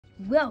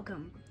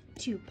Welcome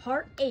to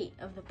part 8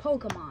 of the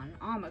Pokemon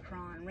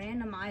Omicron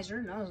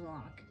randomizer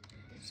nuzlocke.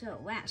 So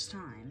last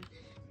time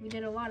we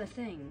did a lot of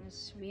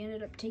things. We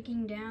ended up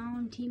taking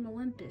down Team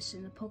Olympus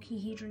in the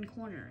Pokehedron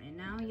corner, and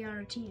now we are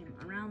a team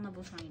around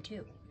level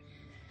 22.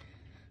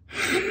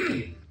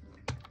 I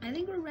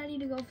think we're ready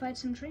to go fight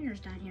some trainers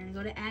down here and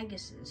go to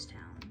Agus's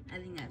town. I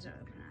think that's how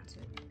I pronounce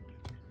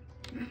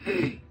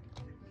it.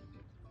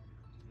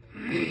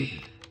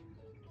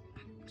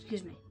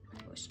 Excuse me.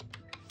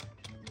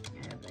 I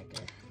have like a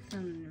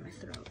thumb in my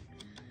throat.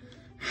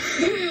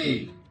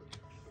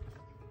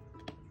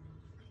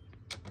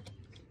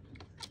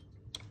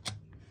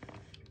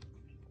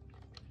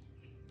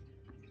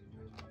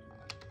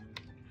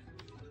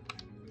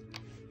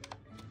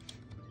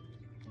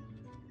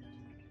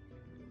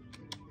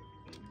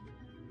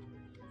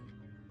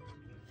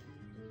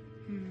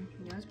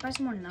 Yeah, let's buy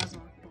some more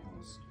nuzlocke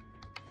balls.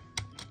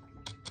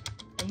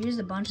 I used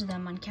a bunch of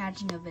them on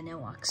catching a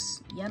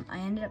Vanilluxe. Yep, I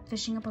ended up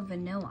fishing up a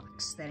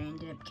Vanilluxe that I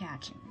ended up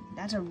catching.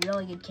 That's a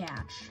really good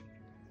catch.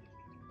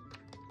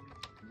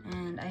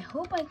 And I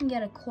hope I can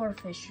get a core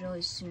fish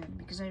really soon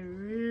because I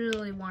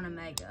really want a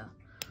Mega.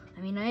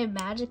 I mean, I have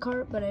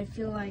Magikarp, but I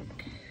feel like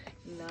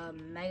the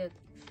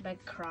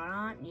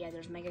Megacrodon, yeah,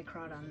 there's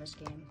Megacrodon in this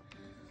game.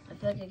 I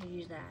feel like I could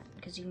use that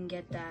because you can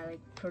get that like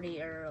pretty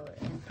early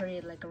and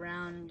pretty like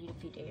around you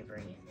defeat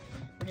Avery,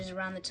 which is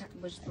around the time,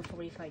 which is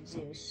before you fight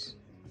Zeus.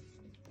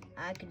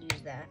 I could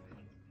use that.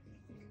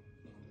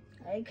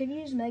 I could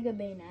use Mega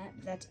Bayonet,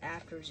 but that's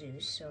after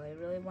Zeus, so I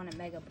really want a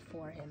Mega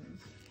before him.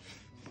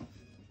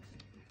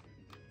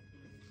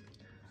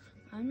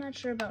 I'm not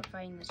sure about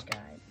fighting this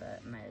guy,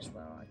 but might as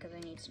well because I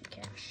need some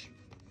cash.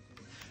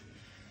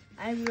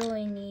 I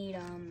really need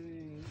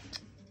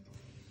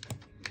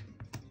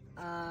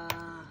I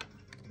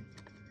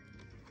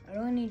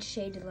really need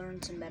Shade to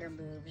learn some better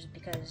moves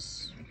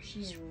because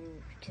he's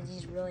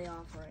really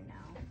off right now.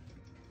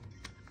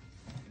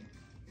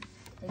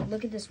 Like,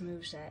 look at this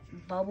moveset: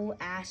 Bubble,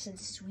 Acid,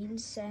 Sweet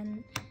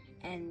Scent,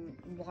 and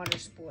Water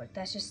Sport.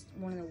 That's just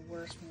one of the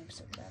worst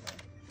movesets ever.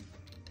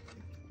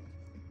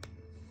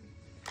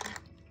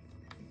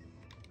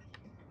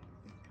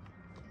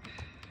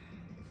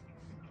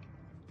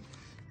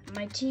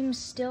 My team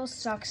still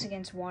sucks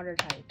against water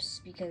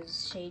types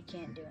because Shade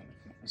can't do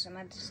anything. So I'm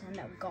going to send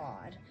out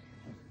God.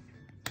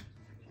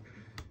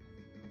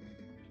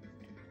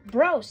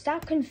 Bro,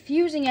 stop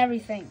confusing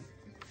everything.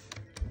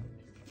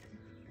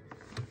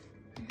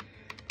 Oh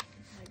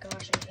my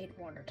gosh, I hate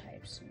water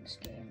types in this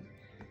game.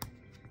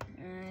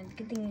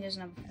 Good thing he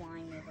doesn't have a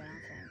flying move, I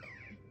don't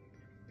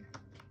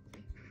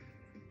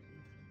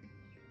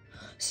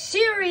think.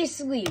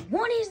 Seriously,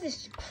 what is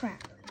this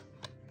crap?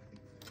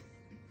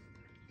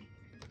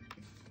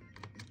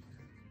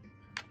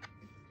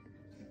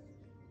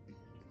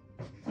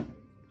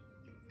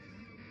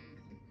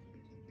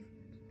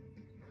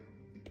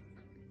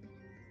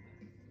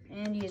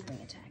 And use wing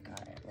attack.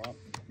 Alright, well,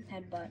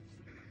 headbutt.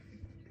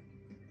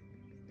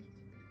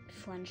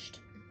 Flinched.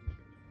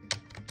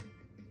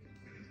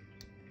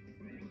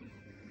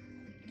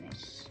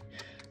 Nice.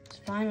 It's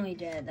finally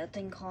dead. That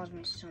thing caused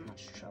me so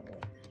much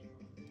trouble.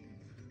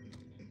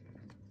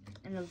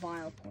 And a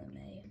Vileplume,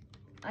 eh?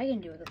 I can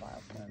do with a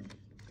Vileplume.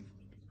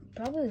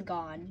 Probably with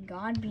God.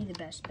 God be the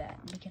best bet.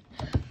 Because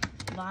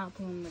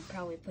Vileplume would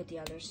probably put the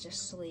others to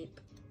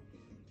sleep.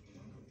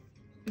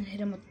 And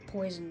hit him with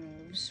poison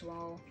moves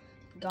while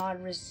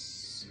God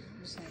was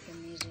like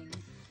amazing.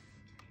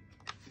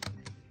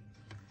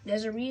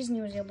 There's a reason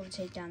he was able to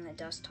take down that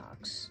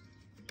Dustox.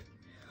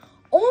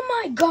 Oh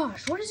my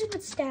gosh, what is it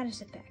with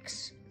status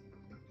effects?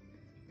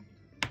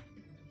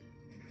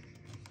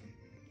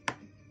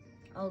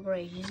 Oh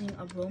great, using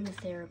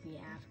aromatherapy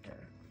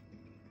after.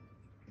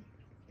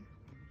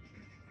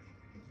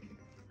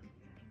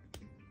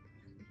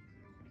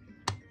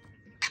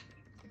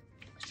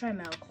 Let's try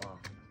Metal Claw.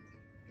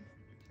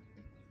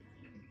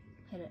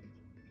 Hit it.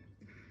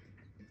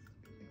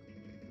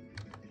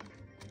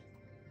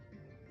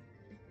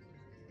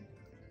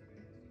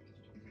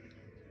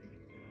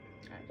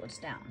 What's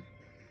down?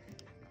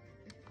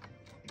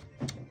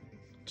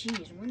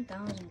 Jeez,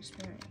 1,000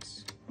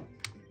 experience.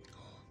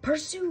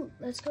 Pursuit!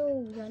 Let's go.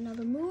 We got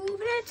another move,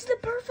 and it's the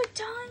perfect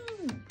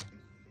time!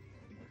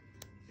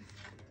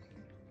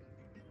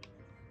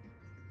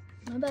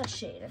 What about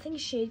Shade? I think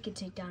Shade could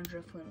take down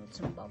Drifloon with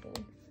some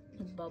Bubble.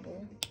 With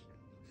Bubble.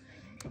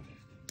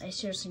 I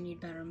seriously need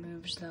better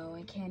moves, though.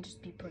 I can't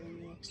just be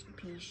putting the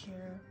XP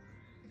here.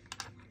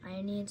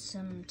 I need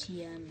some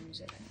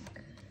TMs, I think.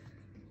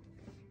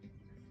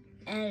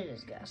 And it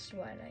is Gust.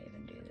 Why did I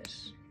even do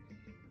this?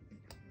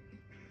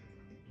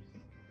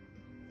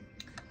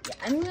 Yeah,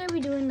 I'm gonna be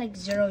doing like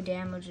 0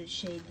 damage with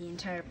Shade the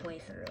entire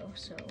playthrough,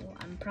 so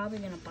I'm probably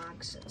gonna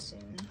box it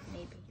soon.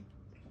 Maybe.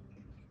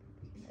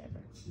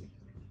 Whatever.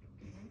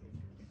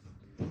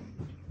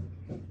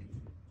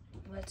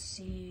 Let's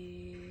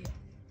see.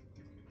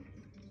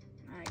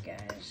 Alright,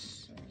 guys.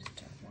 This is a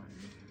tough one.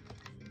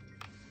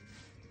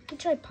 We could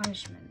try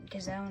Punishment,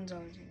 because that one's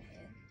always gonna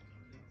hit.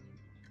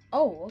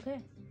 Oh, okay.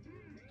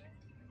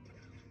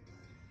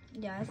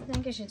 Yeah, I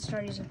think I should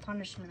start using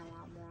punishment a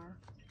lot more.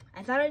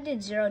 I thought I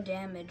did 0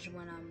 damage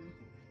when,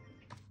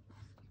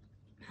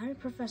 How did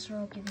Professor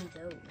Oak give me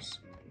those?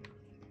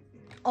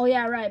 Oh,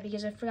 yeah, right,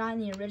 because I forgot in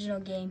the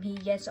original game, he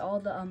gets all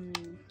the,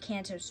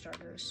 cancer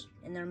starters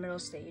in their middle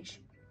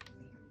stage.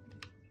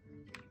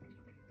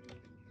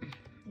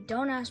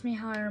 Don't ask me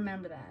how I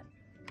remember that.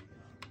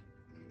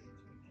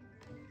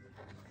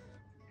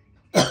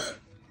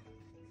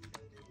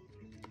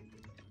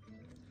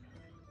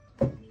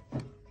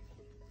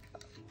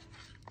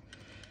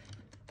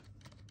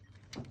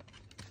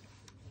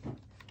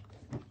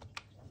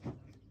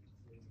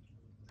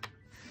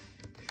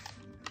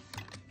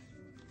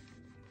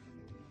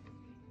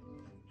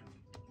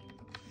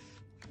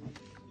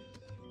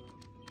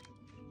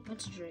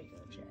 What's Draco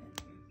Jet?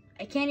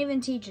 I can't even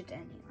teach it to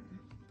anyone.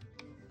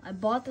 I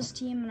bought this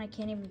team and I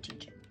can't even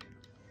teach it.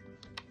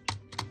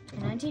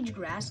 Can I teach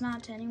Grass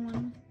Knot to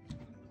anyone?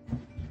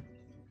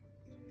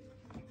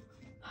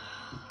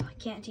 I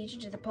can't teach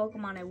it to the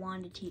Pokemon I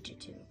wanted to teach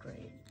it to.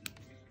 Great.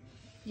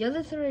 The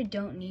other 3 I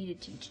don't need to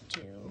teach it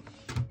to.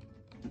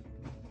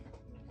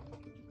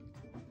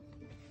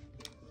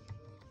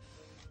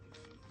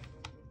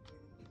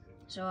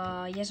 So,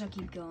 I guess I'll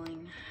keep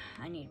going.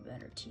 I need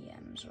better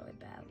TMs really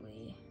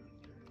badly.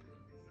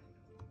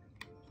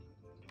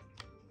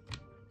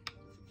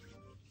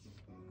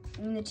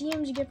 I mean, the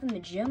TMs you get from the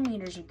gym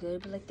leaders are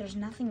good, but, like, there's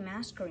nothing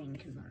Masquerain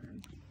can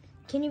learn.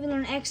 Can't even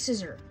learn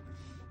X-Scissor.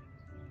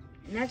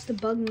 And that's the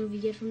bug move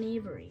you get from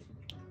Avery.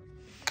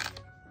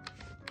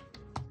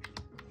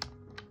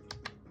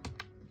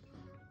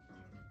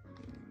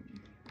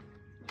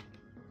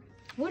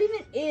 What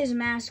even is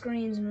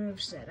Masquerain's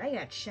moveset? I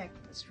gotta check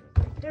this real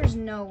quick. There's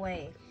no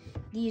way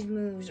these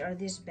moves are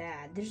this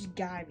bad. There's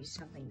gotta be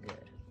something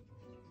good.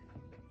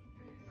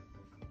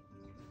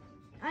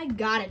 I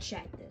gotta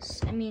check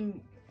this. I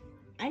mean,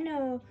 I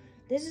know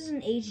this is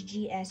an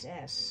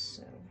HGSS,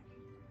 so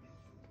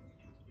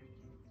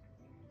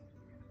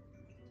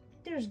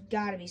there's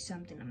gotta be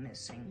something I'm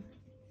missing.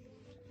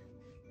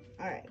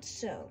 Alright,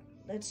 so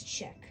let's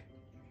check.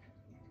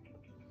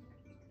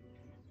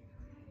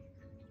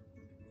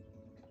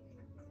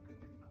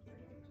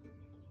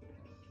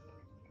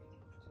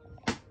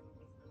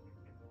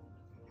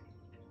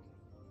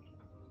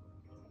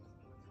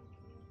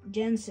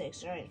 Gen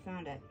 6, alright,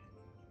 found it.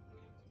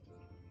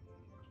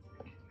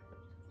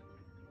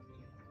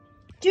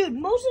 Dude,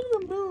 most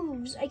of the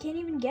moves I can't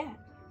even get.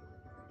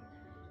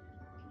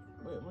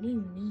 Wait, what do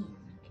you mean?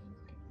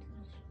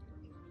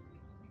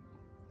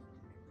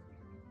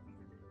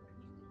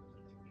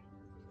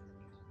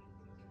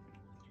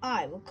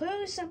 Alright, well,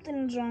 clearly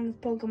something's wrong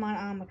with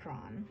Pokemon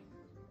Omicron.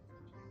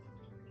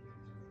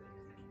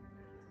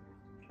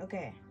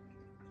 Okay.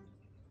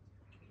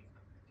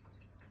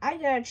 I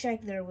gotta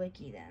check their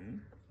wiki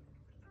then.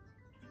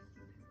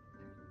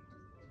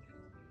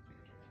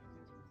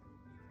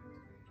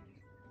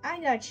 I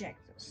gotta check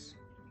this.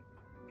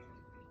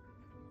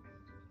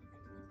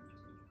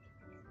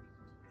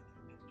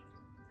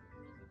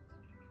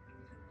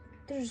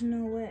 There's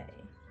no way.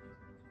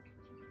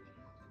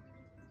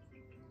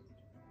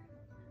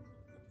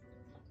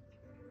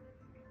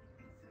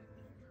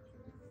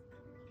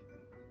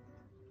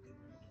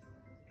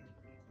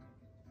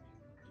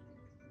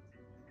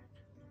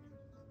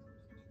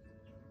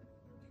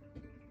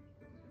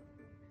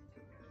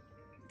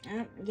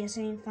 I guess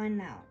I ain't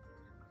finding out.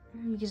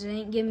 Because it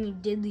ain't giving me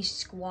diddly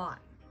squat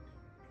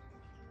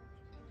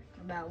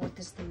about what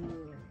this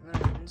thing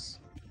learns.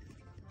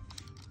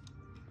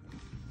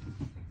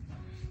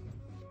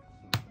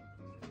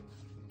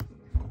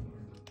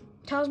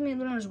 Tells me it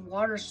learns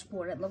Water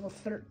Sport at level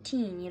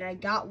 13, yet I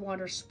got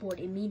Water Sport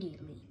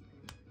immediately.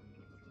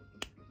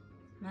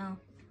 Well,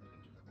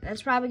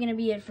 that's probably going to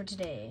be it for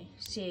today.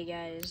 See you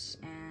guys.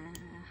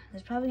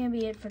 That's probably going to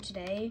be it for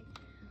today.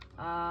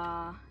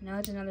 No,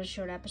 it's another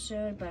short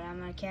episode, but I'm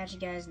going to catch you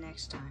guys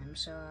next time.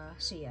 So,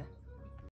 see ya.